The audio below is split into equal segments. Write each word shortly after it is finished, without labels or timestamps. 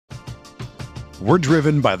We're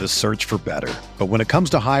driven by the search for better. But when it comes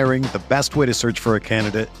to hiring, the best way to search for a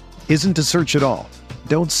candidate isn't to search at all.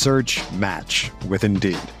 Don't search, match with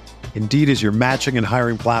Indeed. Indeed is your matching and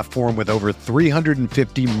hiring platform with over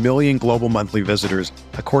 350 million global monthly visitors,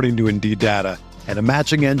 according to Indeed data, and a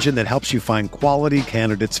matching engine that helps you find quality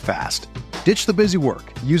candidates fast. Ditch the busy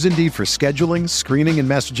work. Use Indeed for scheduling, screening, and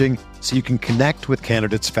messaging so you can connect with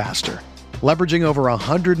candidates faster. Leveraging over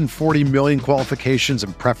 140 million qualifications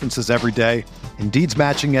and preferences every day, Indeed's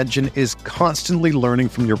matching engine is constantly learning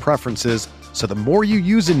from your preferences, so the more you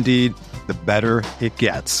use Indeed, the better it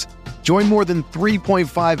gets. Join more than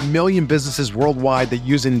 3.5 million businesses worldwide that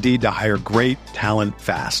use Indeed to hire great talent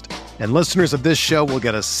fast. And listeners of this show will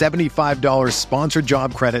get a $75 sponsored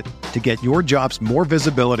job credit to get your jobs more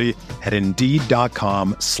visibility at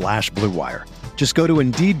Indeed.com/Blue Wire. Just go to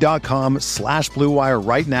Indeed.com/Blue Wire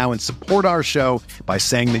right now and support our show by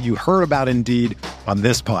saying that you heard about Indeed on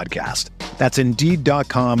this podcast. That's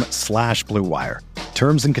Indeed.com/Blue Wire.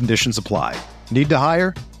 Terms and conditions apply. Need to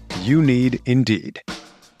hire? You need Indeed.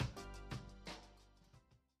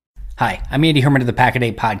 Hi, I'm Andy Herman of the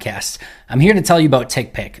Pack-A-Day Podcast. I'm here to tell you about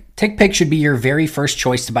TickPick. TickPick should be your very first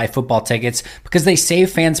choice to buy football tickets because they save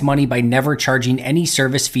fans money by never charging any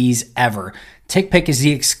service fees ever. TickPick is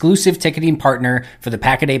the exclusive ticketing partner for the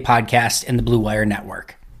Pack-A-Day Podcast and the Blue Wire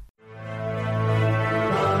Network.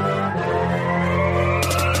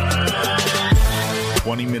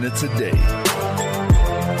 "20 minutes a day,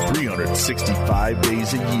 365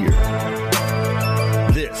 days a year.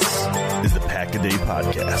 This is the Pack-A-Day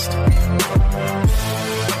Podcast.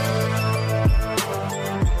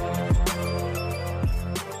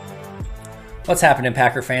 What's happening,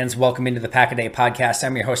 Packer fans? Welcome into the Pack-A-Day Podcast.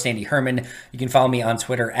 I'm your host, Andy Herman. You can follow me on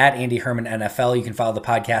Twitter at Andy Herman NFL. You can follow the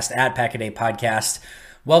podcast at Pack-A-Day Podcast.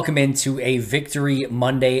 Welcome into a Victory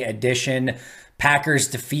Monday edition. Packers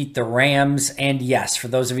defeat the Rams. And yes, for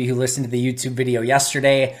those of you who listened to the YouTube video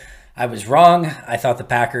yesterday, I was wrong. I thought the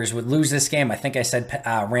Packers would lose this game. I think I said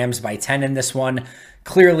Rams by 10 in this one.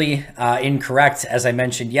 Clearly incorrect, as I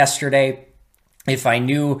mentioned yesterday. If I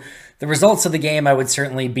knew the results of the game, I would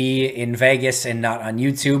certainly be in Vegas and not on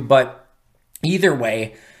YouTube. But either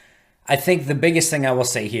way, I think the biggest thing I will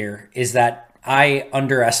say here is that I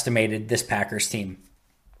underestimated this Packers team.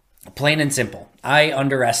 Plain and simple. I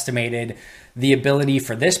underestimated the ability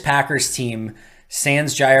for this Packers team,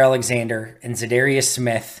 sans Jair Alexander and Za'Darius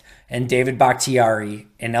Smith and David Bakhtiari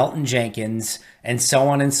and Elton Jenkins and so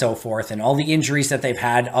on and so forth, and all the injuries that they've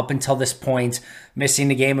had up until this point, missing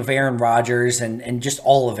the game of Aaron Rodgers and just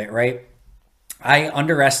all of it, right? I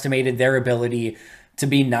underestimated their ability to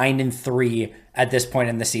be 9-3 at this point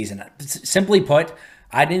in the season. Simply put,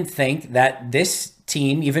 I didn't think that this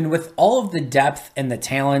team, even with all of the depth and the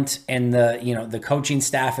talent and the coaching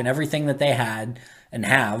staff and everything that they had and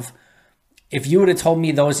have, if you would have told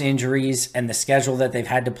me those injuries and the schedule that they've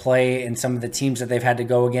had to play and some of the teams that they've had to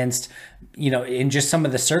go against, in just some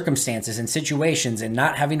of the circumstances and situations and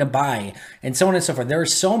not having a bye and so on and so forth, there are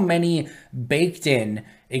so many baked in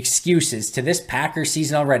excuses to this Packers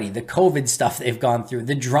season already. The COVID stuff they've gone through,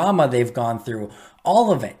 the drama they've gone through,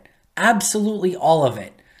 all of it, absolutely all of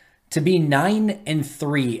it. To be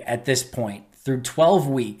 9-3 at this point through 12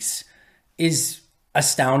 weeks is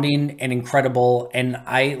astounding and incredible. And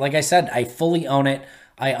like I said, I fully own it.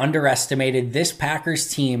 I underestimated this Packers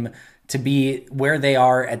team to be where they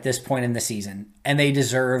are at this point in the season. And they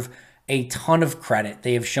deserve a ton of credit.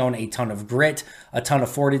 They have shown a ton of grit, a ton of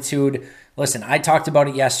fortitude. Listen, I talked about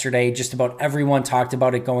it yesterday. Just about everyone talked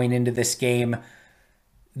about it going into this game.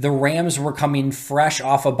 The Rams were coming fresh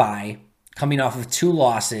off a bye, coming off of 2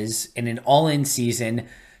 losses in an all-in season.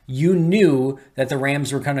 You knew that the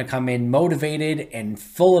Rams were going to come in motivated and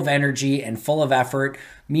full of energy and full of effort.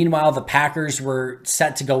 Meanwhile, the Packers were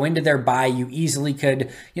set to go into their bye. You easily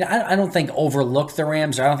could, I don't think overlook the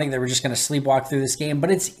Rams, or I don't think they were just going to sleepwalk through this game,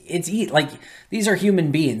 but it's like, these are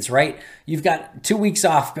human beings, right? You've got 2 weeks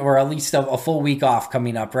off, or at least a full week off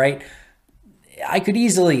coming up, right? I could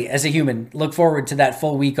easily, as a human, look forward to that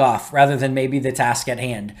full week off rather than maybe the task at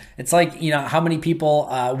hand. It's like, how many people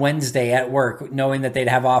Wednesday at work, knowing that they'd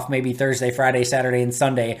have off maybe Thursday, Friday, Saturday, and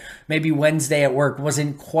Sunday, maybe Wednesday at work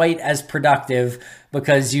wasn't quite as productive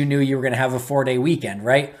because you knew you were going to have a 4-day weekend,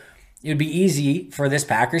 right? It would be easy for this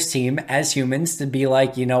Packers team as humans to be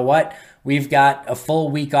like, you know what? We've got a full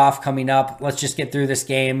week off coming up. Let's just get through this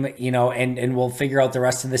game, and we'll figure out the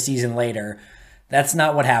rest of the season later. That's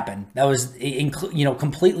not what happened. That was,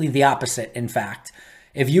 completely the opposite, in fact.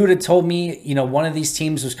 If you would have told me, one of these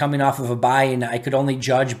teams was coming off of a bye and I could only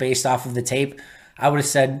judge based off of the tape, I would have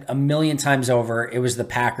said a million times over it was the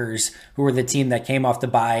Packers who were the team that came off the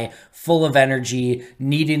bye full of energy,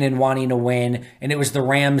 needing and wanting to win, and it was the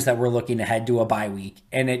Rams that were looking ahead to a bye week.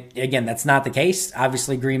 And again, that's not the case.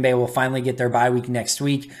 Obviously, Green Bay will finally get their bye week next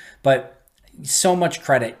week, but so much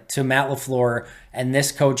credit to Matt LaFleur and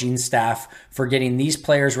this coaching staff for getting these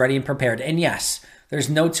players ready and prepared. And yes, there's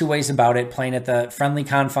no two ways about it. Playing at the friendly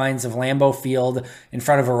confines of Lambeau Field in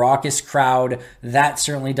front of a raucous crowd, that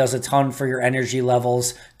certainly does a ton for your energy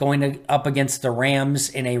levels. Going up against the Rams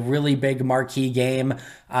in a really big marquee game,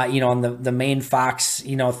 on the main Fox,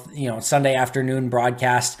 Sunday afternoon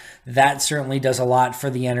broadcast, that certainly does a lot for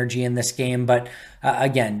the energy in this game. But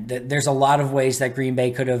again, there's a lot of ways that Green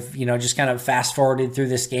Bay could have, just kind of fast forwarded through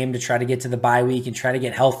this game to try to get to the bye week and try to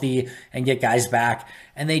get healthy and get guys back.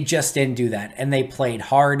 And they just didn't do that. And they played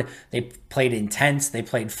hard. They played intense. They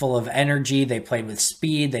played full of energy. They played with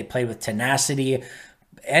speed. They played with tenacity.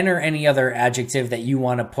 Enter any other adjective that you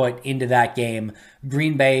want to put into that game.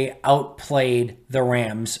 Green Bay outplayed the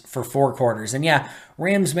Rams for 4 quarters. And yeah,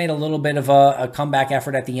 Rams made a little bit of a comeback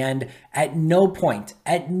effort at the end. At no point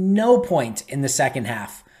in the second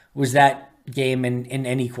half was that game in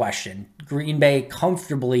any question. Green Bay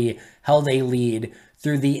comfortably held a lead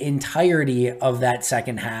through the entirety of that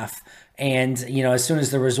second half. And, as soon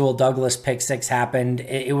as the Rasul Douglas pick six happened,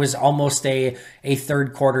 it was almost a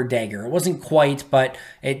third quarter dagger. It wasn't quite, but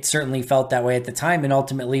it certainly felt that way at the time. And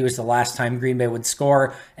ultimately it was the last time Green Bay would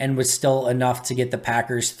score and was still enough to get the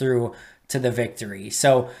Packers through to the victory.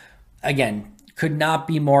 So again, could not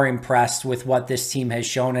be more impressed with what this team has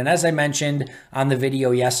shown. And as I mentioned on the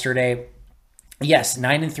video yesterday, yes,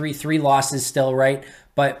 9-3, 3 losses still, right?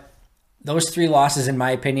 But those 3 losses, in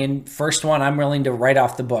my opinion, first one I'm willing to write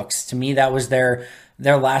off the books. To me, that was their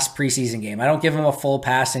last preseason game. I don't give them a full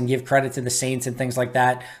pass and give credit to the Saints and things like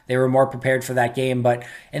that. They were more prepared for that game. But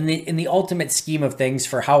in the ultimate scheme of things,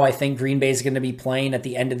 for how I think Green Bay is going to be playing at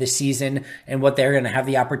the end of the season and what they're going to have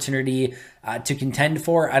the opportunity to contend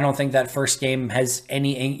for, I don't think that first game has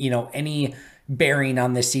any bearing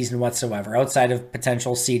on this season whatsoever, outside of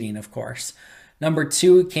potential seeding, of course. Number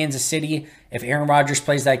 2, Kansas City. If Aaron Rodgers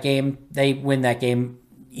plays that game, they win that game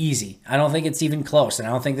easy. I don't think it's even close, and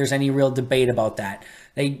I don't think there's any real debate about that.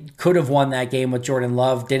 They could have won that game with Jordan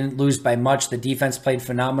Love, didn't lose by much. The defense played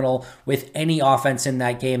phenomenal. With any offense in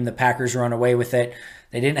that game, the Packers run away with it.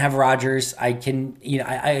 They didn't have Rodgers. Again,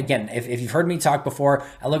 if you've heard me talk before,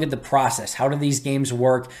 I look at the process. How do these games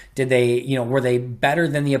work? Did they, were they better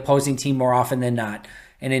than the opposing team more often than not?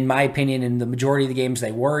 And in my opinion, in the majority of the games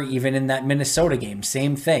they were, even in that Minnesota game,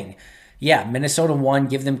 same thing. Yeah, Minnesota won,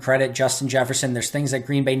 give them credit, Justin Jefferson. There's things that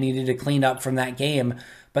Green Bay needed to clean up from that game,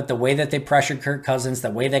 but the way that they pressured Kirk Cousins,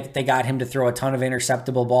 the way that they got him to throw a ton of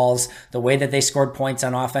interceptable balls, the way that they scored points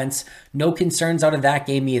on offense, no concerns out of that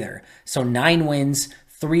game either. So 9 wins,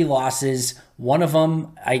 3 losses. One of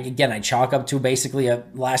them, I chalk up to basically a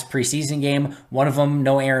last preseason game. One of them,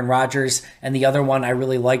 no Aaron Rodgers. And the other one, I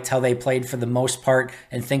really liked how they played for the most part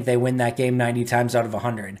and think they win that game 90 times out of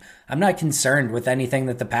 100. I'm not concerned with anything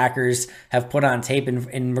that the Packers have put on tape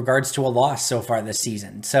in regards to a loss so far this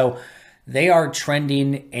season. So they are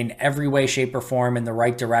trending in every way, shape, or form in the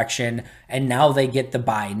right direction, and now they get the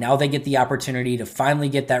bye. Now they get the opportunity to finally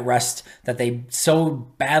get that rest that they so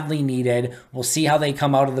badly needed. We'll see how they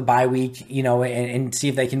come out of the bye week, and see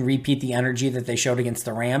if they can repeat the energy that they showed against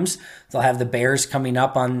the Rams. They'll have the Bears coming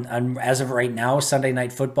up on as of right now, Sunday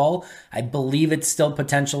Night Football. I believe it still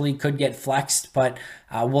potentially could get flexed, but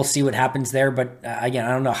we'll see what happens there. But again,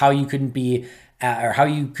 I don't know how you couldn't be or how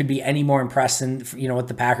you could be any more impressed than, with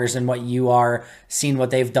the Packers and what you are seeing what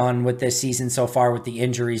they've done with this season so far with the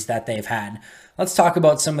injuries that they've had. Let's talk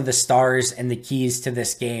about some of the stars and the keys to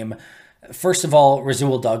this game. First of all,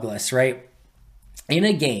 Rasul Douglas, right? In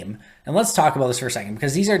a game, and let's talk about this for a second,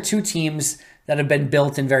 because these are 2 teams that have been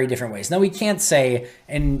built in very different ways. Now, we can't say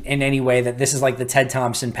in any way that this is like the Ted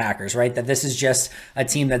Thompson Packers, right? That this is just a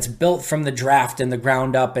team that's built from the draft and the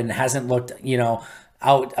ground up and hasn't looked,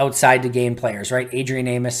 outside to gain players, right? Adrian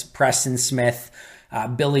Amos, Preston Smith,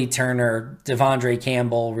 Billy Turner, Devondre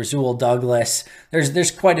Campbell, Rasul Douglas. There's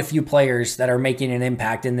quite a few players that are making an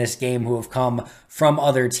impact in this game who have come from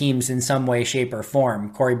other teams in some way, shape, or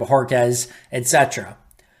form. Corey Bojorquez, etc.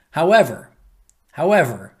 However,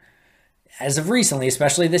 as of recently,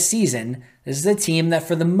 especially this season, this is a team that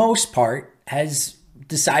for the most part has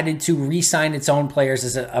decided to re-sign its own players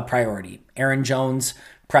as a priority. Aaron Jones,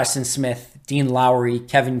 Preston Smith, Dean Lowry,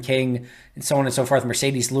 Kevin King, and so on and so forth,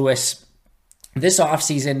 Mercedes Lewis. This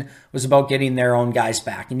offseason was about getting their own guys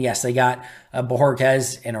back. And yes, they got a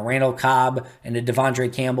Bojorquez and a Randall Cobb and a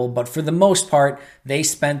Devondre Campbell, but for the most part, they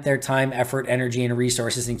spent their time, effort, energy, and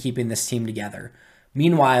resources in keeping this team together.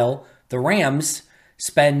 Meanwhile, the Rams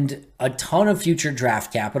spend a ton of future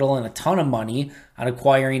draft capital and a ton of money on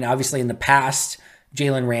acquiring, obviously in the past,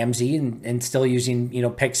 Jalen Ramsey and still using,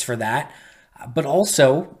 picks for that. But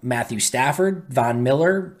also Matthew Stafford, Von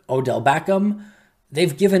Miller, Odell Beckham.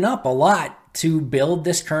 They've given up a lot to build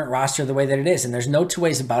this current roster the way that it is. And there's no two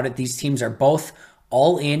ways about it. These teams are both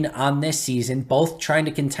all in on this season, both trying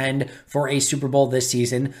to contend for a Super Bowl this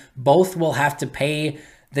season. Both will have to pay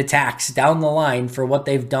the tax down the line for what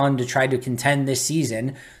they've done to try to contend this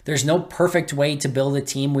season. There's no perfect way to build a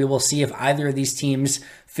team. We will see if either of these teams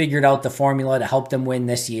figured out the formula to help them win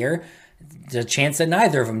this year. There's a chance that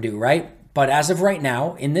neither of them do, right? But as of right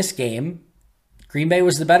now, in this game, Green Bay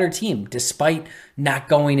was the better team, despite not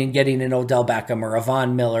going and getting an Odell Beckham or a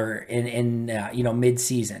Von Miller in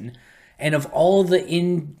mid-season. And of all the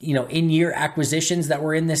in-year acquisitions that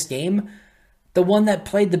were in this game, the one that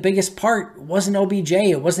played the biggest part wasn't OBJ,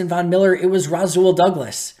 it wasn't Von Miller, it was Rasul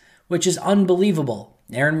Douglas, which is unbelievable.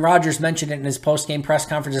 Aaron Rodgers mentioned it in his post-game press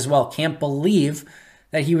conference as well. Can't believe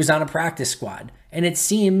that he was on a practice squad. And it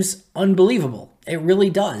seems unbelievable. It really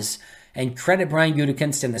does. And credit Brian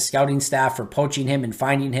Gutekunst and the scouting staff for poaching him and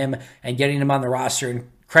finding him and getting him on the roster.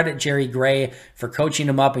 And credit Jerry Gray for coaching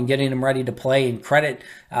him up and getting him ready to play. And credit,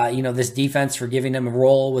 this defense for giving him a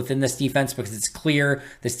role within this defense, because it's clear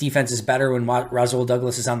this defense is better when Rasul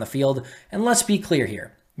Douglas is on the field. And let's be clear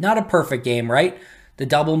here. Not a perfect game, right? The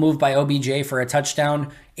double move by OBJ for a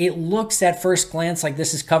touchdown. It looks at first glance like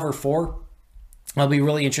this is cover 4. I'll be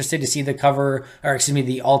really interested to see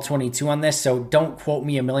the all 22 on this. So don't quote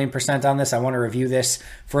me 1,000,000% on this. I want to review this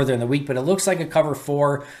further in the week, but it looks like a cover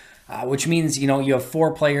 4, which means, you have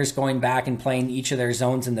 4 players going back and playing each of their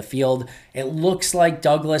zones in the field. It looks like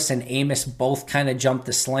Douglas and Amos both kind of jumped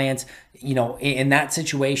the slant. In that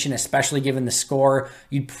situation, especially given the score,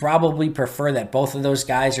 you'd probably prefer that both of those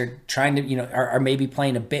guys are trying to, are maybe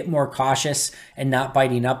playing a bit more cautious and not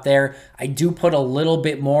biting up there. I do put a little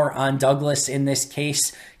bit more on Douglas in this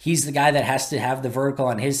case. He's the guy that has to have the vertical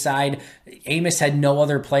on his side. Amos had no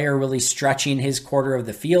other player really stretching his quarter of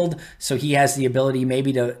the field, so he has the ability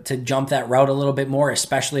maybe to jump that route a little bit more,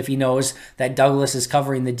 especially if he knows that Douglas is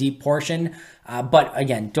covering the deep portion. But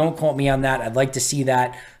again, don't quote me on that. I'd like to see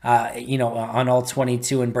that, on all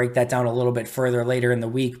 22 and break that down a little bit further later in the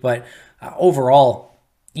week. But overall,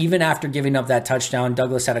 even after giving up that touchdown,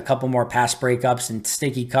 Douglas had a couple more pass breakups and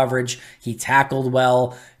sticky coverage. He tackled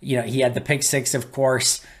well. He had the pick 6, of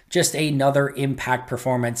course. Just another impact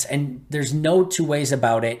performance. And there's no two ways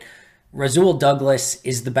about it. Rasul Douglas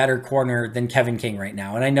is the better corner than Kevin King right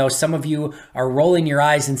now. And I know some of you are rolling your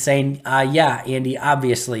eyes and saying, yeah, Andy,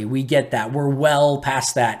 obviously, we get that. We're well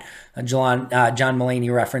past that John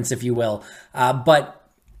Mulaney reference, if you will. But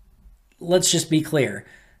let's just be clear.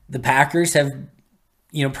 The Packers have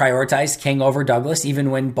prioritized King over Douglas,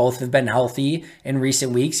 even when both have been healthy in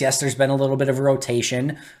recent weeks. Yes, there's been a little bit of a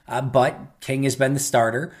rotation, but King has been the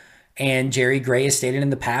starter. And Jerry Gray has stated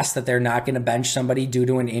in the past that they're not going to bench somebody due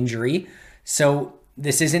to an injury. So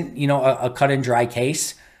this isn't, a cut and dry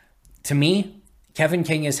case. To me, Kevin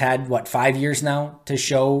King has had, 5 years now to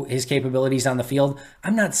show his capabilities on the field.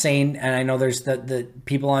 I'm not saying, and I know there's the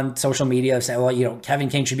people on social media say, well, Kevin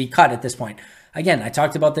King should be cut at this point. Again, I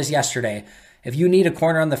talked about this yesterday. If you need a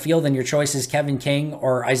corner on the field and your choice is Kevin King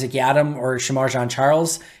or Isaac Yiadom or Shamar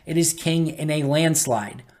Jean-Charles, it is King in a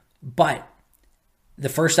landslide. But the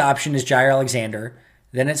first option is Jair Alexander.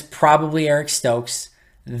 Then it's probably Eric Stokes.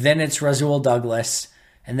 Then it's Rasul Douglas.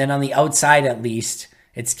 And then on the outside, at least,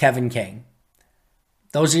 it's Kevin King.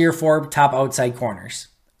 Those are your 4 top outside corners.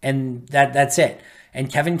 And that's it.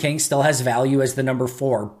 And Kevin King still has value as the number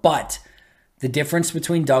 4. But the difference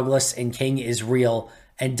between Douglas and King is real.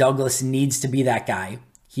 And Douglas needs to be that guy.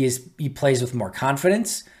 He plays with more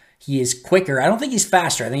confidence. He is quicker. I don't think he's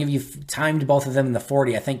faster. I think if you've timed both of them in the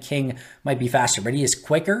 40, I think King might be faster, but he is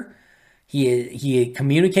quicker. He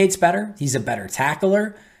communicates better. He's a better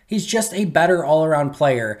tackler. He's just a better all-around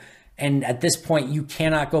player. And at this point, you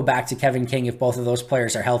cannot go back to Kevin King if both of those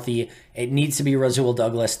players are healthy. It needs to be Rasul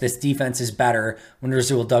Douglas. This defense is better when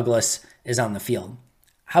Rasul Douglas is on the field.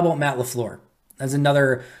 How about Matt LaFleur? That's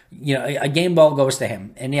another, a game ball goes to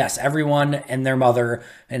him. And yes, everyone and their mother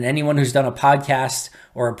and anyone who's done a podcast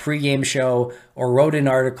or a pregame show or wrote an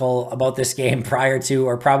article about this game prior to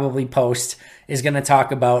or probably post is going to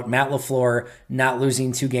talk about Matt LaFleur not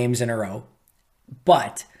losing 2 games in a row.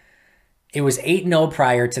 But it was 8-0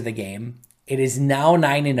 prior to the game. It is now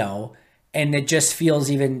 9-0. And it just feels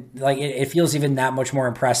even like it feels even that much more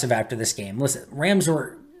impressive after this game. Listen, Rams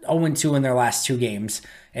were 0-2 in their last 2 games.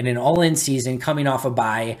 And an all-in season coming off a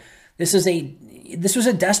bye, This was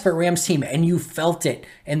a desperate Rams team, and you felt it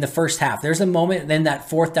in the first half. There's a moment in that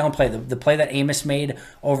fourth down play, the play that Amos made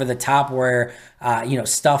over the top where,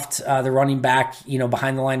 stuffed the running back,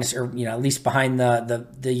 behind the line, or, at least behind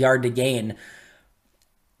the yard to gain.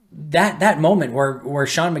 That moment where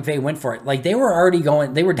Sean McVay went for it, like they were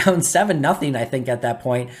down 7-0, I think, at that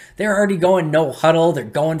point. They were already going no huddle. They're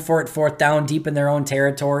going for it fourth down deep in their own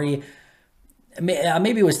territory.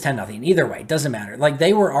 Maybe it was 10-0. Either way, it doesn't matter. Like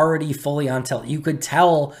they were already fully on tilt. You could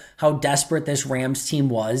tell how desperate this Rams team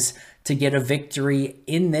was to get a victory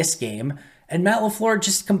in this game. And Matt LaFleur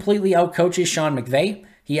just completely outcoaches Sean McVay.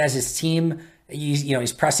 He has his team.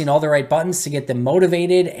 He's pressing all the right buttons to get them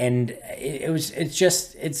motivated, and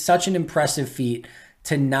it's such an impressive feat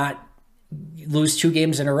to not lose 2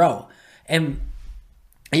 games in a row. And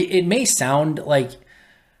it may sound like,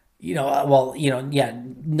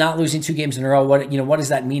 not losing 2 games in a row. What does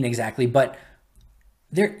that mean exactly? But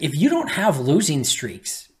if you don't have losing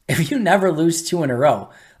streaks, if you never lose 2 in a row,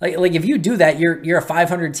 like if you do that, you're a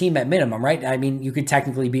 500 team at minimum, right? I mean, you could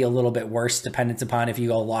technically be a little bit worse, dependent upon if you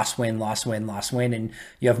go loss, win, and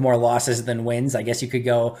you have more losses than wins. I guess you could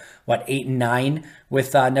go 8-9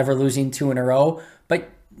 with never losing 2 in a row. But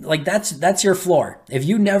like that's your floor. If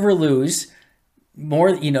you never lose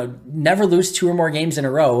never lose 2 or more games in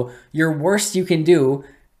a row, your worst you can do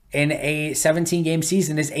in a 17-game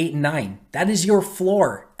season is 8-9. That is your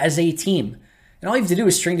floor as a team. And all you have to do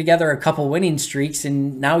is string together a couple winning streaks,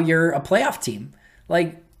 and now you're a playoff team.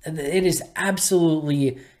 Like, it is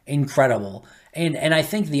absolutely incredible. And I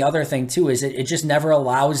think the other thing, too, is it just never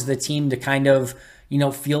allows the team to kind of,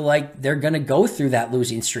 feel like they're going to go through that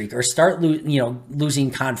losing streak or start,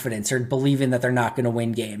 losing confidence or believing that they're not going to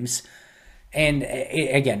win games. And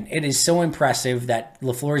it is so impressive that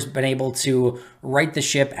LaFleur's been able to right the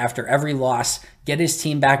ship after every loss, get his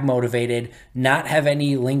team back motivated, not have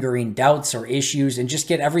any lingering doubts or issues, and just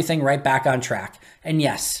get everything right back on track. And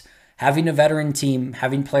yes, having a veteran team,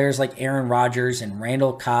 having players like Aaron Rodgers and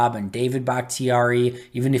Randall Cobb and David Bakhtiari,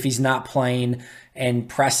 even if he's not playing, and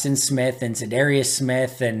Preston Smith and Za'Darius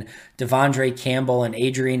Smith and Devondre Campbell and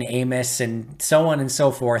Adrian Amos and so on and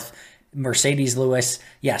so forth, Mercedes Lewis,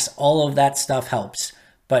 yes, all of that stuff helps.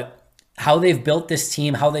 But how they've built this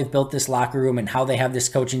team, how they've built this locker room, and how they have this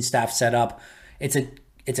coaching staff set up, it's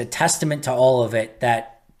a testament to all of it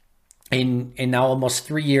that in now almost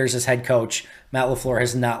 3 years as head coach, Matt LaFleur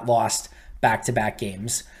has not lost back-to-back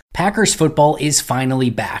games. Packers football is finally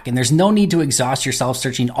back, and there's no need to exhaust yourself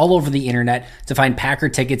searching all over the internet to find Packer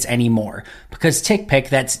tickets anymore. Because TickPick,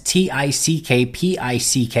 that's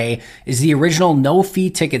TickPick, is the original no-fee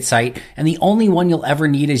ticket site, and the only one you'll ever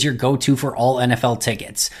need is your go-to for all NFL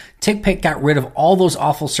tickets. TickPick got rid of all those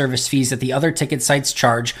awful service fees that the other ticket sites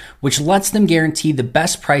charge, which lets them guarantee the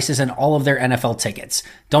best prices on all of their NFL tickets.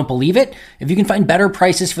 Don't believe it? If you can find better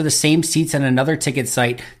prices for the same seats on another ticket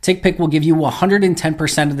site, TickPick will give you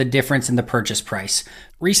 110% of the difference in the purchase price.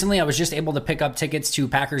 Recently, I was just able to pick up tickets to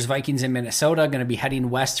Packers-Vikings in Minnesota. Going to be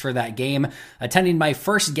heading west for that game. Attending my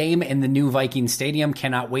first game in the new Vikings stadium.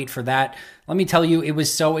 Cannot wait for that. Let me tell you, it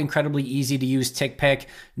was so incredibly easy to use TickPick.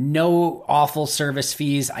 No awful service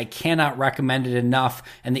fees. I cannot recommend it enough.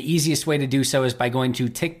 And the easiest way to do so is by going to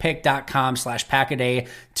tickpick.com/packaday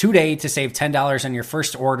today to save $10 on your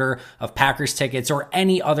first order of Packers tickets or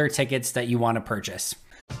any other tickets that you want to purchase.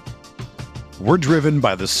 We're driven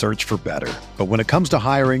by the search for better. But when it comes to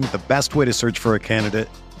hiring, the best way to search for a candidate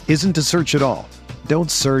isn't to search at all.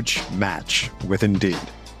 Don't search, match with Indeed.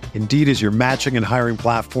 Indeed is your matching and hiring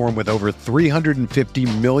platform with over 350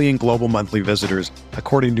 million global monthly visitors,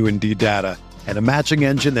 according to Indeed data, and a matching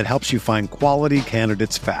engine that helps you find quality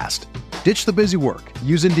candidates fast. Ditch the busy work.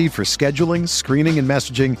 Use Indeed for scheduling, screening, and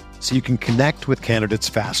messaging so you can connect with candidates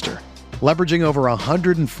faster. Leveraging over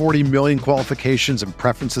 140 million qualifications and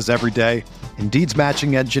preferences every day, Indeed's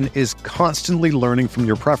matching engine is constantly learning from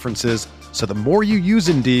your preferences, so the more you use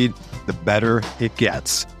Indeed, the better it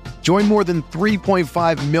gets. Join more than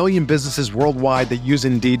 3.5 million businesses worldwide that use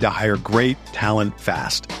Indeed to hire great talent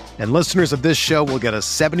fast. And listeners of this show will get a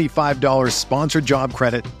 $75 sponsored job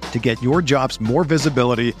credit to get your jobs more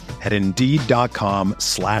visibility at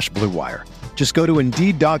Indeed.com/Blue Wire. Just go to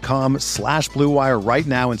Indeed.com/Blue Wire right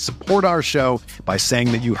now and support our show by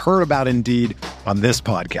saying that you heard about Indeed on this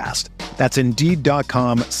podcast. That's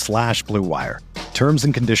Indeed.com/Blue Wire. Terms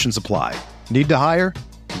and conditions apply. Need to hire?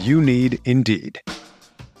 You need Indeed.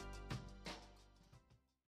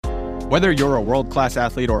 Whether you're a world-class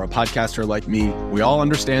athlete or a podcaster like me, we all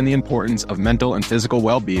understand the importance of mental and physical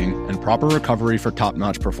well-being and proper recovery for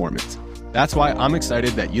top-notch performance. That's why I'm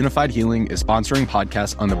excited that Unified Healing is sponsoring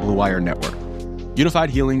podcasts on the Blue Wire Network. Unified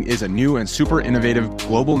Healing is a new and super innovative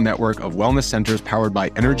global network of wellness centers powered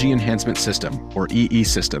by Energy Enhancement System, or EE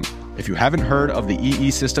System. If you haven't heard of the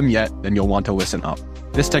EE System yet, then you'll want to listen up.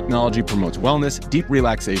 This technology promotes wellness, deep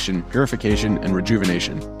relaxation, purification, and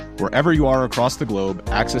rejuvenation. Wherever you are across the globe,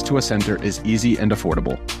 access to a center is easy and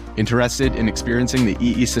affordable. Interested in experiencing the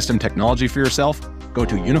EE System technology for yourself? Go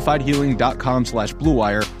to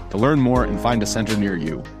unifiedhealing.com/bluewire to learn more and find a center near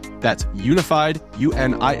you. That's unified,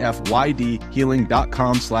 UNIFYD,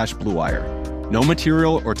 healing.com/bluewire. No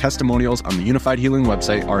material or testimonials on the Unified Healing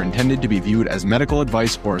website are intended to be viewed as medical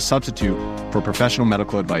advice or a substitute for professional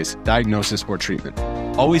medical advice, diagnosis, or treatment.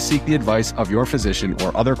 Always seek the advice of your physician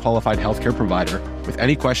or other qualified healthcare provider with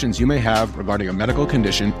any questions you may have regarding a medical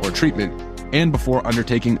condition or treatment and before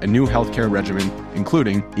undertaking a new healthcare regimen,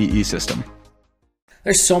 including EE System.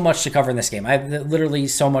 There's so much to cover in this game. I have literally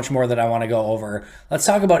so much more that I want to go over. Let's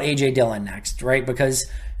talk about A.J. Dillon next, right? Because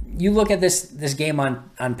you look at this game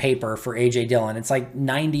on paper for A.J. Dillon. It's like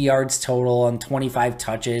 90 yards total on 25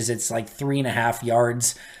 touches. It's like 3.5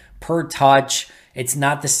 yards per touch. It's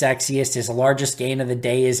not the sexiest. His largest gain of the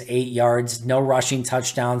day is 8 yards. No rushing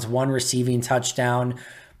touchdowns, 1 receiving touchdown.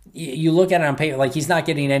 You look at it on paper, like he's not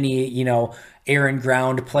getting any, Aaron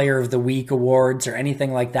Ground Player of the Week awards or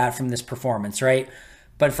anything like that from this performance, right?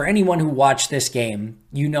 But for anyone who watched this game,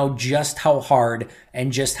 you know just how hard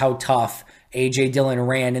and just how tough A.J. Dillon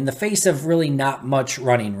ran in the face of really not much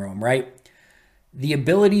running room, right? The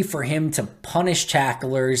ability for him to punish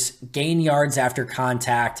tacklers, gain yards after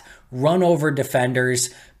contact, run over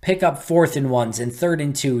defenders, pick up 4th and 1s and 3rd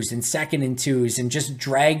and 2s and 2nd and 2s and just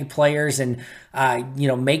drag players and,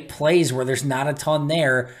 make plays where there's not a ton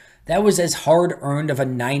there. That was as hard-earned of a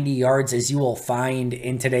 90 yards as you will find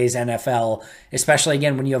in today's NFL, especially,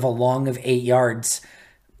 again, when you have a long of 8 yards.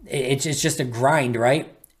 It's just a grind,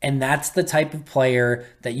 right? And that's the type of player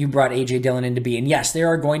that you brought A.J. Dillon in to be. And yes, there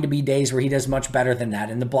are going to be days where he does much better than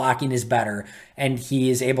that, and the blocking is better, and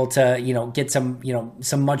he is able to, get some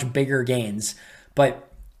much bigger gains. But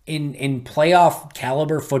in playoff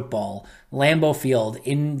caliber football, Lambeau Field,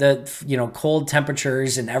 in the, cold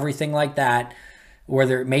temperatures and everything like that, where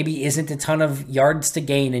there maybe isn't a ton of yards to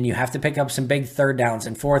gain and you have to pick up some big 3rd downs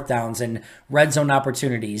and 4th downs and red zone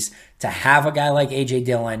opportunities, to have a guy like A.J.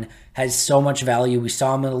 Dillon has so much value. We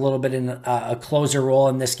saw him in a little bit in a closer role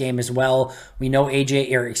in this game as well. We know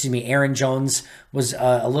Aaron Jones was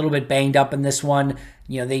a little bit banged up in this one.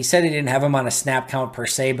 They said they didn't have him on a snap count per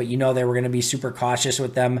se, but they were going to be super cautious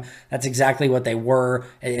with them. That's exactly what they were,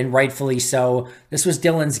 and rightfully so. This was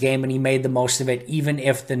Dillon's game, and he made the most of it, even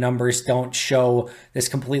if the numbers don't show this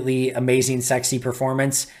completely amazing, sexy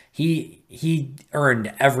performance. He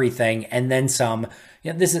earned everything and then some.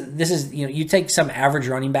 This is you take some average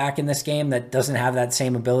running back in this game that doesn't have that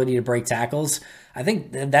same ability to break tackles. I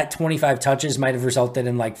think that 25 touches might have resulted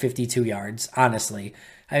in like 52 yards, honestly.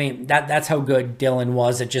 I mean, that's how good Dillon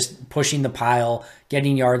was at just pushing the pile,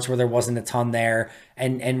 getting yards where there wasn't a ton there,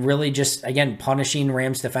 and really just, again, punishing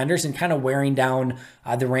Rams defenders and kind of wearing down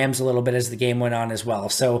the Rams a little bit as the game went on as well.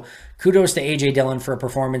 So kudos to A.J. Dillon for a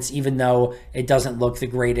performance, even though it doesn't look the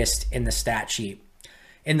greatest in the stat sheet.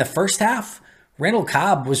 In the first half, Randall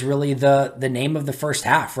Cobb was really the name of the first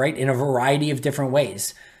half, right? In a variety of different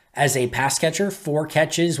ways. As a pass catcher, 4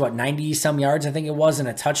 catches, 90-some yards, I think it was, and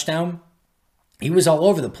a touchdown. He was all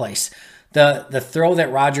over the place. The throw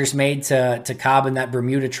that Rodgers made to Cobb in that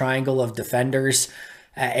Bermuda Triangle of defenders,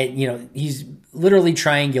 he's literally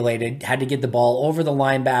triangulated, had to get the ball over the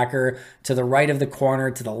linebacker, to the right of the corner,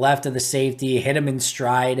 to the left of the safety, hit him in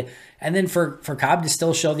stride. And then for Cobb to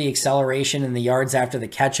still show the acceleration and the yards after the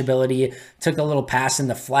catch ability, took a little pass in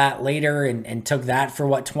the flat later and took that for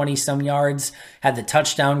 20-some yards, had the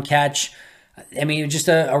touchdown catch. I mean, just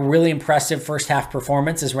a really impressive first half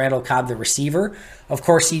performance as Randall Cobb, the receiver. Of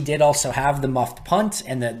course, he did also have the muffed punt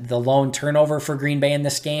and the lone turnover for Green Bay in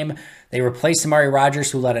this game. They replaced Amari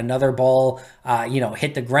Rodgers, who let another ball,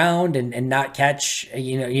 hit the ground and not catch,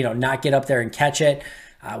 not get up there and catch it,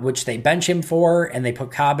 which they bench him for, and they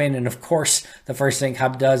put Cobb in. And of course, the first thing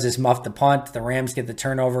Cobb does is muff the punt. The Rams get the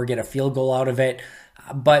turnover, get a field goal out of it.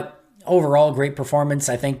 But overall, great performance,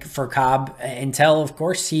 I think, for Cobb, until, of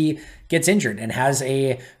course, he gets injured and has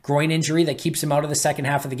a groin injury that keeps him out of the second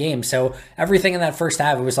half of the game. So everything in that first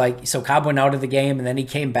half, it was like, so Cobb went out of the game and then he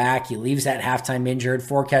came back. He leaves at halftime injured,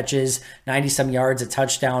 4 catches, 90-some yards, a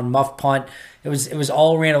touchdown, muff punt. It was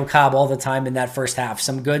all Randall Cobb all the time in that first half.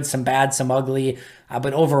 Some good, some bad, some ugly.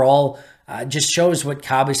 But overall, just shows what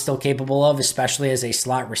Cobb is still capable of, especially as a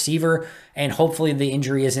slot receiver. And hopefully the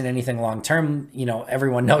injury isn't anything long-term.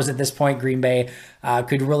 Everyone knows at this point Green Bay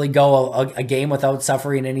could really go a game without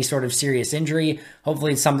suffering any sort of serious injury.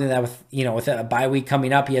 Hopefully it's something that with a bye week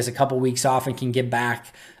coming up, he has a couple weeks off and can get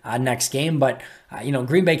back next game. But,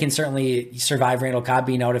 Green Bay can certainly survive Randall Cobb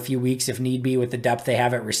being out a few weeks if need be with the depth they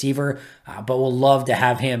have at receiver. But we'll love to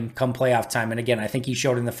have him come playoff time. And again, I think he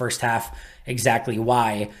showed in the first half exactly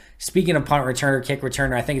why. Speaking of punt returner, kick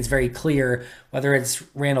returner, I think it's very clear whether it's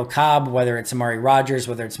Randall Cobb, whether it's Amari Rodgers,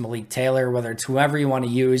 whether it's Malik Taylor, whether it's whoever you want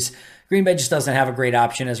to use, Green Bay just doesn't have a great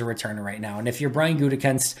option as a returner right now. And if you're Brian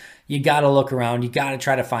Gutekunst, you got to look around. You got to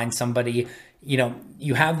try to find somebody.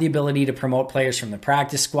 You have the ability to promote players from the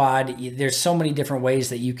practice squad. There's so many different ways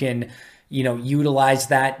that you can utilize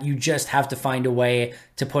that. You just have to find a way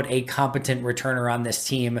to put a competent returner on this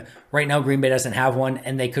team. Right now, Green Bay doesn't have one,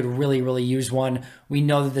 and they could really, really use one. We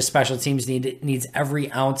know that the special teams needs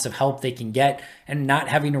every ounce of help they can get, and not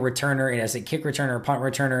having a returner as a kick returner or punt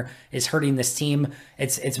returner is hurting this team.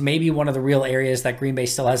 It's maybe one of the real areas that Green Bay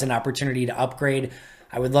still has an opportunity to upgrade.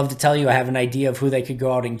 I would love to tell you I have an idea of who they could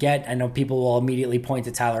go out and get. I know people will immediately point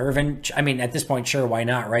to Tyler Ervin. I mean, at this point, sure, why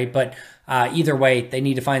not, right? But either way, they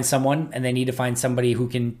need to find someone, and they need to find somebody who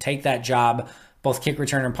can take that job, both kick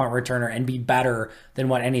returner and punt returner, and be better than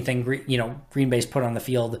what anything Green Bay's put on the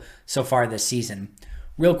field so far this season.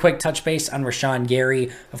 Real quick touch base on Rashawn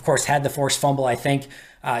Gary. Of course, had the forced fumble, I think.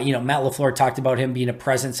 Matt LaFleur talked about him being a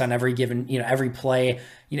presence on every given, every play.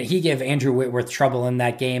 He gave Andrew Whitworth trouble in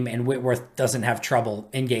that game, and Whitworth doesn't have trouble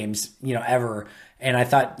in games, ever. And I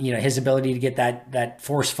thought, his ability to get that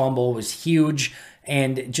forced fumble was huge,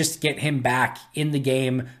 and just get him back in the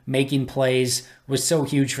game, making plays, was so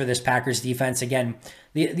huge for this Packers defense. Again,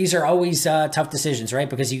 these are always tough decisions, right?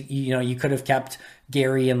 Because you could have kept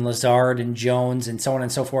Gary and Lazard and Jones and so on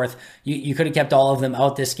and so forth. You could have kept all of them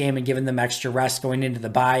out this game and given them extra rest going into the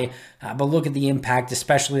bye. But look at the impact,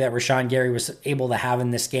 especially that Rashawn Gary was able to have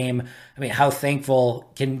in this game. I mean, how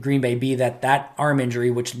thankful can Green Bay be that arm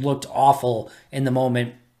injury, which looked awful in the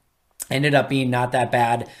moment, ended up being not that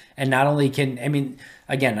bad. And not only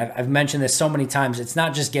again, I've mentioned this so many times, it's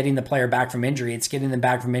not just getting the player back from injury, it's getting them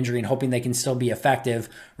back from injury and hoping they can still be effective.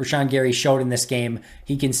 Rashawn Gary showed in this game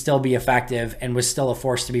he can still be effective and was still a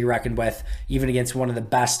force to be reckoned with, even against one of the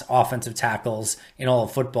best offensive tackles in all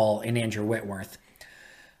of football in Andrew Whitworth.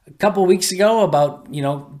 A couple weeks ago, about,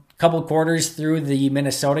 couple quarters through the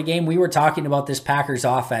Minnesota game, we were talking about this Packers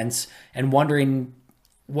offense and wondering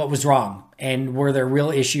what was wrong and were there real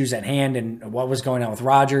issues at hand and what was going on with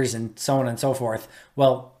Rodgers and so on and so forth.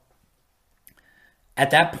 Well,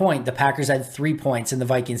 at that point, the Packers had 3 points in the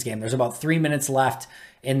Vikings game. There's about 3 minutes left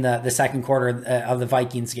in the second quarter of the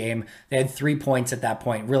Vikings game. They had 3 points at that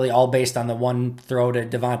point, really all based on the one throw to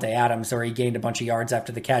Davante Adams where he gained a bunch of yards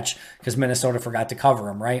after the catch because Minnesota forgot to cover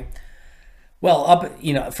him, right? Well,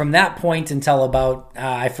 from that point until about,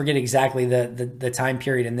 I forget exactly the time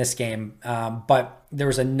period in this game, but there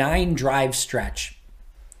was a 9-drive stretch.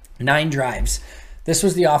 9 drives. This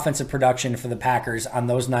was the offensive production for the Packers on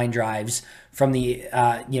those 9 drives from the,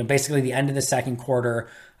 basically the end of the second quarter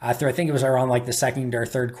through, I think it was around like the second or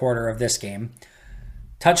third quarter of this game.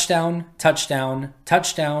 Touchdown, touchdown,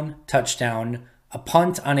 touchdown, touchdown, a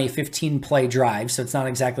punt on a 15-play drive, so it's not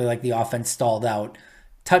exactly like the offense stalled out.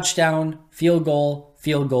 Touchdown, field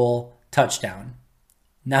goal, touchdown.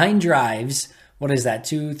 9 drives. What is that?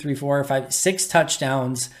 2, 3, 4, 5, 6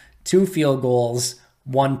 touchdowns, 2 field goals,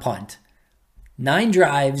 1 punt. 9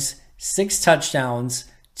 drives, 6 touchdowns,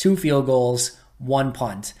 2 field goals, 1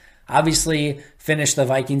 punt. Obviously, finished the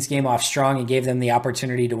Vikings game off strong and gave them the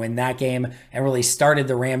opportunity to win that game, and really started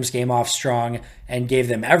the Rams game off strong and gave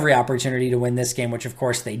them every opportunity to win this game, which of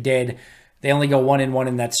course they did. They only go 1-1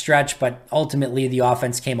 in that stretch, but ultimately the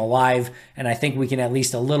offense came alive, and I think we can at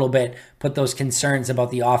least a little bit put those concerns about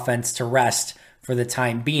the offense to rest for the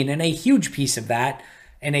time being. And a huge piece of that,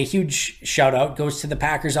 and a huge shout out, goes to the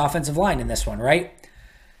Packers offensive line in this one, right?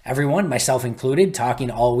 Everyone, myself included, talking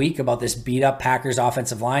all week about this beat up Packers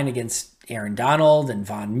offensive line against Aaron Donald and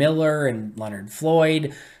Von Miller and Leonard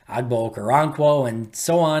Floyd, Agbo Okoronkwo, and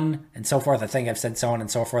so on and so forth. I think I've said so on and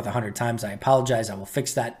so forth 100 times. I apologize. I will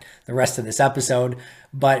fix that the rest of this episode.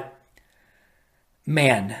 But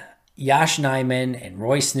man, Yosh Nijman and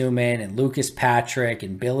Royce Newman and Lucas Patrick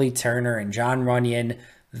and Billy Turner and John Runyon,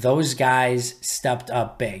 those guys stepped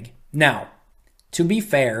up big. Now, to be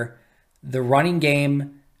fair, the running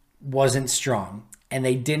game wasn't strong, and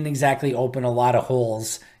they didn't exactly open a lot of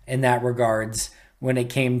holes in that regards when it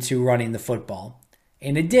came to running the football.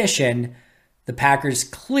 In addition, the Packers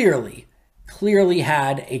clearly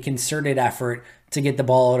had a concerted effort to get the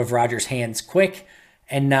ball out of Rodgers' hands quick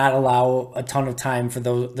and not allow a ton of time for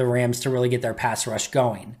the Rams to really get their pass rush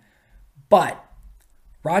going. But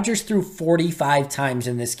Rodgers threw 45 times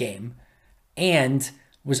in this game, and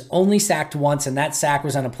was only sacked once, and that sack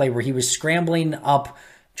was on a play where he was scrambling up,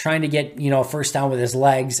 trying to get, a first down with his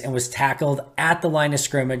legs, and was tackled at the line of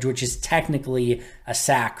scrimmage, which is technically a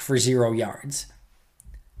sack for 0 yards.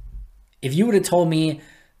 If you would have told me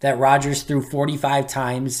that Rodgers threw 45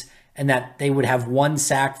 times and that they would have one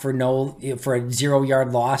sack for a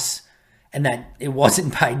 0-yard loss, and that it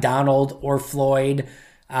wasn't by Donald or Floyd,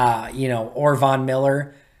 or Von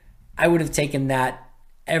Miller, I would have taken that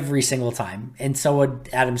every single time. And so would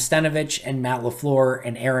Adam Stenavich and Matt LaFleur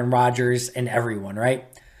and Aaron Rodgers and everyone, right?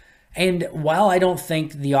 And while I don't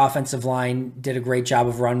think the offensive line did a great job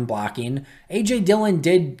of run blocking, A.J. Dillon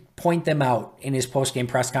did point them out in his post-game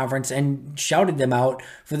press conference and shouted them out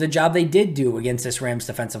for the job they did do against this Rams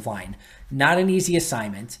defensive line. Not an easy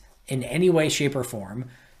assignment in any way, shape, or form.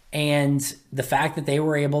 And the fact that they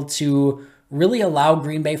were able to really allow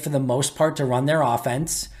Green Bay for the most part to run their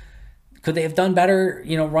offense. Could they have done better,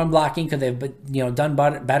 run blocking? Could they have, done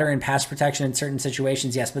better in pass protection in certain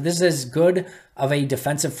situations? Yes, but this is as good of a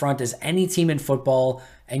defensive front as any team in football.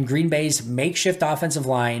 And Green Bay's makeshift offensive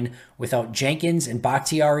line without Jenkins and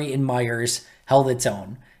Bakhtiari and Myers held its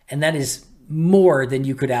own. And that is more than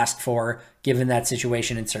you could ask for given that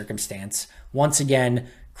situation and circumstance. Once again,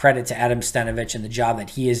 credit to Adam Stenavich and the job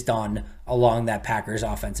that he has done along that Packers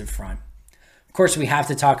offensive front. Of course, we have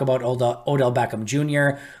to talk about Odell Beckham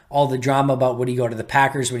Jr., all the drama about would he go to the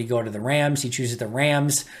Packers, would he go to the Rams? He chooses the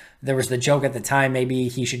Rams. There was the joke at the time, maybe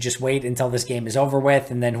he should just wait until this game is over with,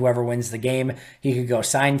 and then whoever wins the game, he could go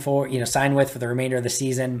sign with for the remainder of the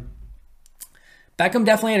season. Beckham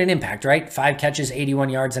definitely had an impact, right? 5 catches, 81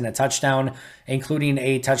 yards, and a touchdown, including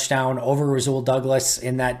a touchdown over Rasul Douglas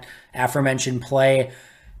in that aforementioned play.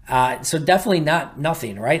 So definitely not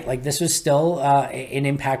nothing, right? Like this was still an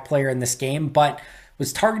impact player in this game, but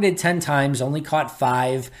was targeted 10 times, only caught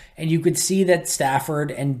 5. And you could see that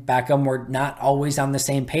Stafford and Beckham were not always on the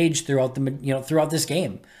same page throughout this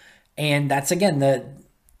game. And that's, again, the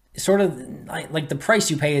sort of like the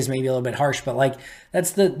price you pay is maybe a little bit harsh, but like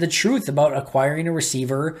that's the truth about acquiring a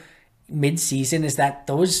receiver mid-season is that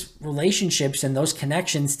those relationships and those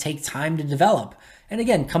connections take time to develop. And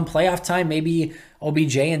again, come playoff time, maybe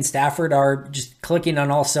OBJ and Stafford are just clicking on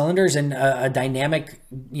all cylinders and a dynamic,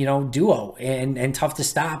 duo and tough to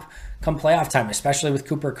stop come playoff time, especially with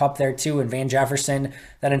Cooper Kupp there too and Van Jefferson,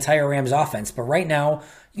 that entire Rams offense. But right now,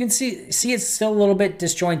 you can see it's still a little bit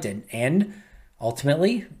disjointed. And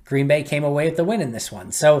ultimately, Green Bay came away with the win in this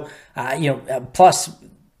one. So, plus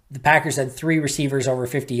the Packers had 3 receivers over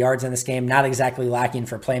 50 yards in this game, not exactly lacking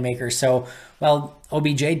for playmakers. So,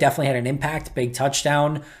 OBJ definitely had an impact, big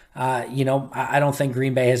touchdown. I don't think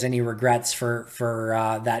Green Bay has any regrets for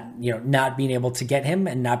that, not being able to get him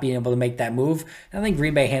and not being able to make that move. And I think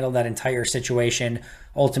Green Bay handled that entire situation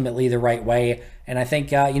ultimately the right way. And I think,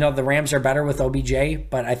 the Rams are better with OBJ,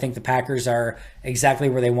 but I think the Packers are exactly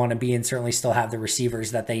where they want to be and certainly still have the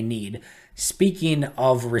receivers that they need. Speaking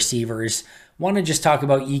of receivers, want to just talk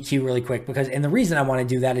about EQ really quick and the reason I want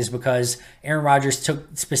to do that is because Aaron Rodgers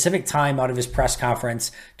took specific time out of his press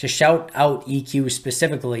conference to shout out EQ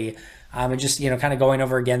specifically, and just, kind of going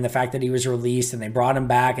over again the fact that he was released and they brought him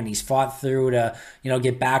back and he's fought through to,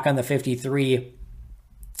 get back on the 53.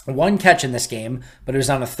 1 catch in this game, but it was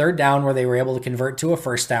on a 3rd down where they were able to convert to a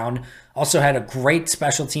 1st down. Also had a great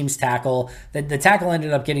special teams tackle. The tackle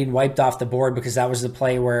ended up getting wiped off the board because that was the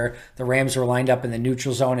play where the Rams were lined up in the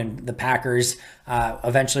neutral zone and the Packers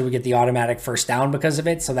eventually would get the automatic 1st down because of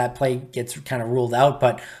it. So that play gets kind of ruled out,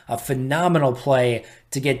 but a phenomenal play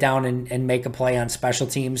to get down and make a play on special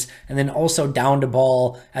teams. And then also downed a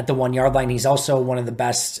ball at the 1-yard line. He's also one of the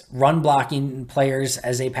best run blocking players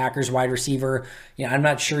as a Packers wide receiver. I'm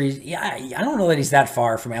not sure I don't know that he's that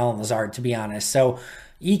far from Allen Lazard, to be honest. So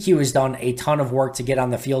EQ has done a ton of work to get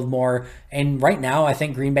on the field more. And right now, I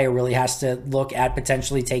think Green Bay really has to look at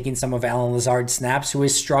potentially taking some of Allen Lazard's snaps, who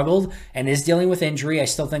has struggled and is dealing with injury. I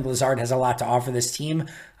still think Lazard has a lot to offer this team,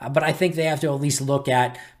 but I think they have to at least look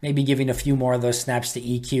at maybe giving a few more of those snaps to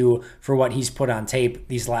EQ for what he's put on tape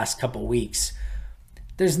these last couple weeks.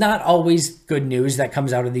 There's not always good news that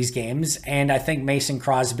comes out of these games, and I think Mason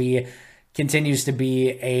Crosby continues to be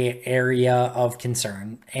an area of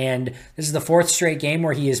concern. And this is the 4th straight game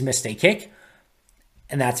where he has missed a kick,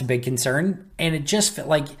 and that's a big concern. And it just felt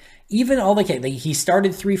like even all the kick, he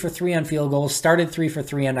started 3 for 3 on field goals, started 3 for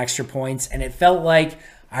 3 on extra points, and it felt like,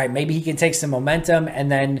 all right, maybe he can take some momentum, and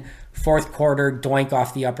then 4th quarter, doink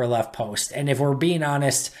off the upper left post. And if we're being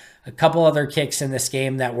honest, a couple other kicks in this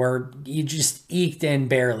game that you just eked in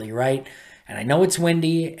barely, right? And I know it's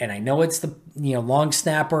windy, and I know it's the long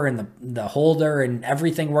snapper and the holder and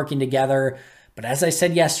everything working together. But as I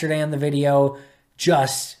said yesterday on the video,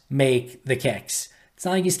 just make the kicks. It's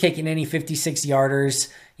not like he's kicking any 56-yarders.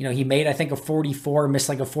 He made, I think, a 44, missed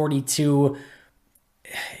like a 42.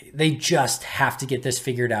 They just have to get this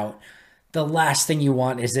figured out. The last thing you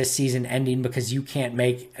want is this season ending because you can't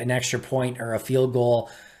make an extra point or a field goal.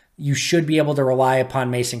 You should be able to rely upon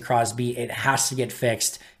Mason Crosby. It has to get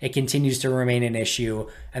fixed. It continues to remain an issue,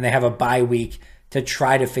 and they have a bye week to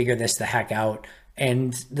try to figure this the heck out.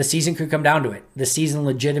 And the season could come down to it. The season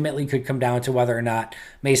legitimately could come down to whether or not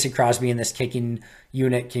Mason Crosby and this kicking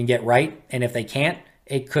unit can get right. And if they can't,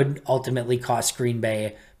 it could ultimately cost Green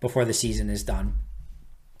Bay before the season is done.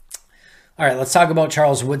 All right, let's talk about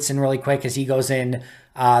Charles Woodson really quick as he goes in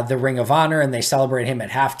the Ring of Honor and they celebrate him at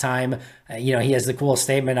halftime. He has the cool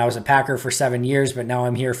statement, I was a Packer for 7 years, but now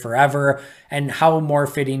I'm here forever. And how more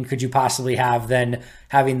fitting could you possibly have than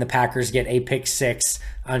having the Packers get a pick six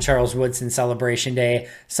on Charles Woodson Celebration Day?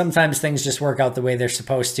 Sometimes things just work out the way they're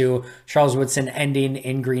supposed to. Charles Woodson ending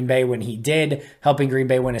in Green Bay when he did, helping Green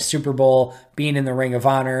Bay win a Super Bowl, being in the Ring of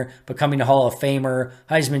Honor, becoming a Hall of Famer,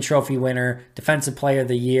 Heisman Trophy winner, Defensive Player of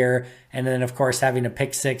the Year, and then, of course, having a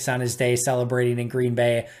pick six on his day, celebrating in Green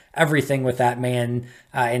Bay. Everything with that man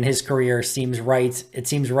in his career seems right. It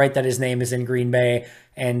seems right that his name is in Green Bay,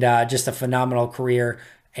 and just a phenomenal career.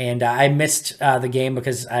 And I missed the game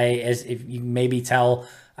because as if you maybe tell,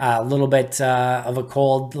 a little bit of a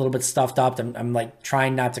cold, a little bit stuffed up. I'm like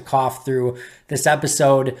trying not to cough through this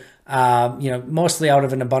episode, mostly out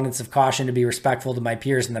of an abundance of caution to be respectful to my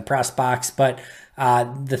peers in the press box. But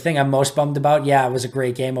the thing I'm most bummed about, it was a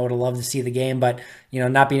great game. I would have loved to see the game, but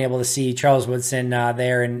not being able to see Charles Woodson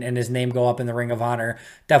there and his name go up in the Ring of Honor,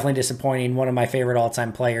 definitely disappointing. One of my favorite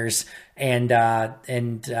all-time players, and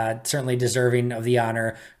certainly deserving of the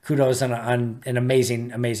honor. Kudos on an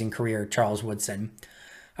amazing career, Charles Woodson.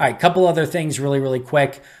 All right, couple other things really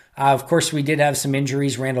quick. Of course, we did have some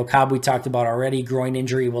injuries. Randall Cobb, we talked about already, groin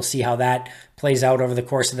injury. We'll see how that plays out over the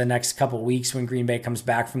course of the next couple of weeks when Green Bay comes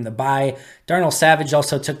back from the bye. Darnell Savage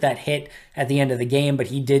also took that hit at the end of the game, but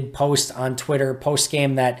he did post on Twitter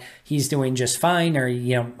post-game that he's doing just fine, or,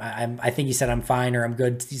 I think he said I'm fine or I'm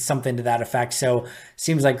good, something to that effect. So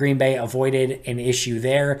seems like Green Bay avoided an issue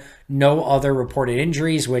there. No other reported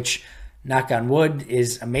injuries, which, knock on wood,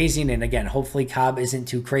 is amazing. And again, hopefully Cobb isn't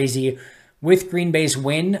too crazy. With Green Bay's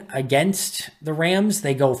win against the Rams,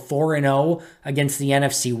 they go 4-0 against the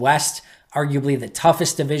NFC West, arguably the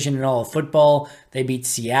toughest division in all of football. They beat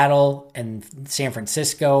Seattle and San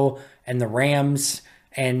Francisco and the Rams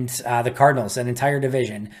and the Cardinals, an entire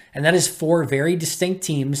division. And that is four very distinct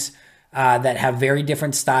teams that have very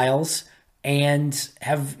different styles and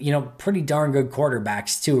have, pretty darn good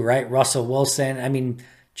quarterbacks too, right? Russell Wilson,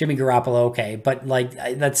 Jimmy Garoppolo, okay, but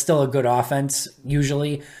that's still a good offense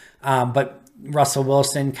usually. But Russell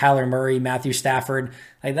Wilson, Kyler Murray, Matthew Stafford,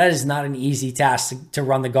 that is not an easy task to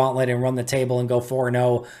run the gauntlet and run the table and go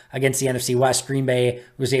 4-0 against the NFC West. Green Bay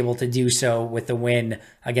was able to do so with the win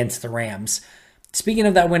against the Rams. Speaking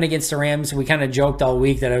of that win against the Rams, we kind of joked all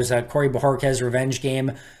week that it was a Corey Bojorquez revenge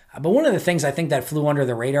game. But one of the things I think that flew under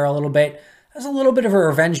the radar a little bit, was a little bit of a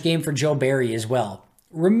revenge game for Joe Barry as well.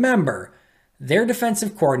 Remember, their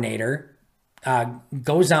defensive coordinator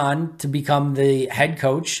goes on to become the head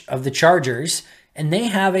coach of the Chargers, and they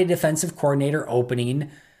have a defensive coordinator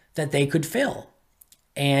opening that they could fill.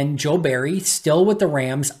 And Joe Barry, still with the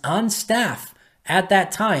Rams on staff at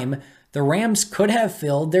that time, the Rams could have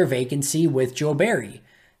filled their vacancy with Joe Barry.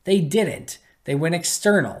 They didn't. They went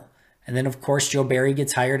external. And then, of course, Joe Barry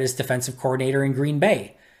gets hired as defensive coordinator in Green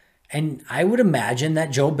Bay. And I would imagine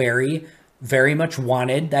that Joe Barry very much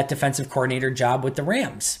wanted that defensive coordinator job with the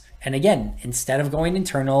Rams. And again, instead of going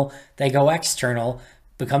internal, they go external,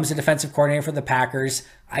 becomes a defensive coordinator for the Packers.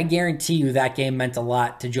 I guarantee you that game meant a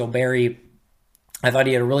lot to Joe Barry. I thought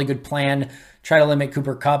he had a really good plan, try to limit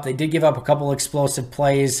Cooper Kupp. They did give up a couple explosive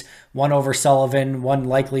plays, one over Sullivan, one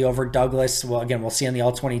likely over Douglas. Well, again, we'll see on the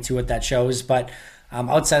All-22 what that shows. But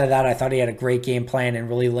outside of that, I thought he had a great game plan and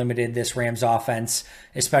really limited this Rams offense,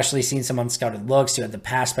 especially seeing some unscouted looks. You had the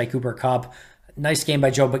pass by Cooper Kupp. Nice game by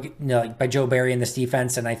Joe Barry in this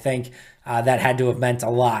defense, and I think that had to have meant a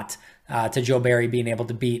lot to Joe Barry being able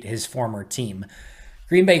to beat his former team.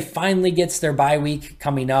 Green Bay finally gets their bye week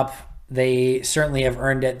coming up. They certainly have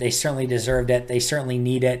earned it. They certainly deserved it. They certainly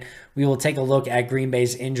need it. We will take a look at Green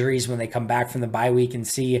Bay's injuries when they come back from the bye week and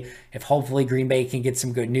see if hopefully Green Bay can get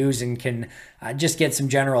some good news and can just get some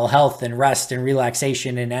general health and rest and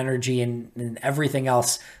relaxation and energy and everything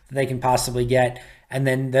else that they can possibly get. And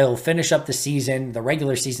then they'll finish up the season, the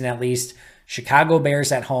regular season at least, Chicago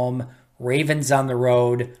Bears at home, Ravens on the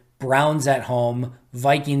road, Browns at home,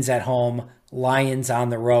 Vikings at home, Lions on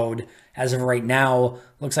the road. As of right now,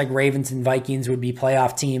 looks like Ravens and Vikings would be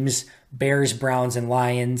playoff teams. Bears, Browns, and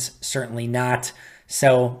Lions, certainly not.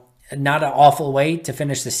 So not an awful way to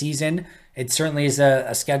finish the season. It certainly is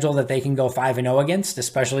a schedule that they can go 5-0 against,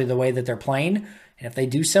 especially the way that they're playing. And if they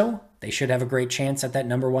do so, they should have a great chance at that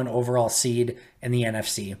number 1 overall seed in the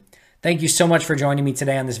NFC. Thank you so much for joining me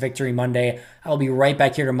today on this Victory Monday. I'll be right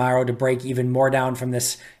back here tomorrow to break even more down from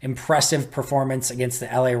this impressive performance against the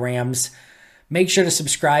LA Rams. Make sure to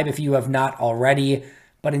subscribe if you have not already.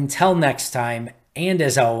 But until next time, and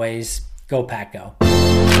as always, go Pack Go.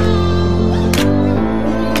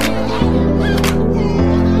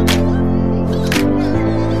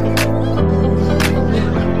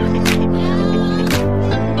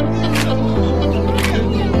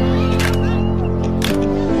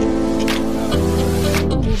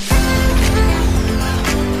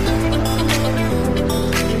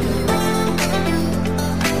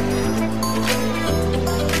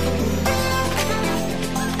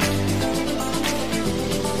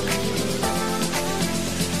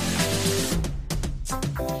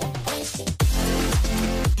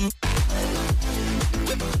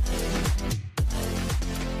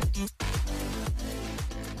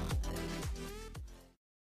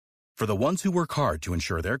 For the ones who work hard to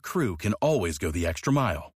ensure their crew can always go the extra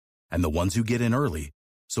mile, and the ones who get in early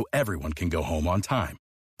so everyone can go home on time,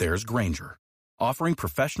 there's Grainger, offering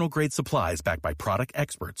professional-grade supplies backed by product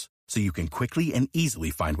experts so you can quickly and easily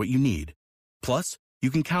find what you need. Plus, you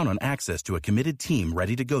can count on access to a committed team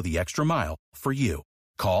ready to go the extra mile for you.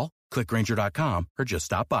 Call, click Grainger.com, or just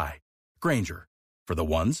stop by. Grainger, for the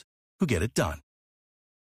ones who get it done.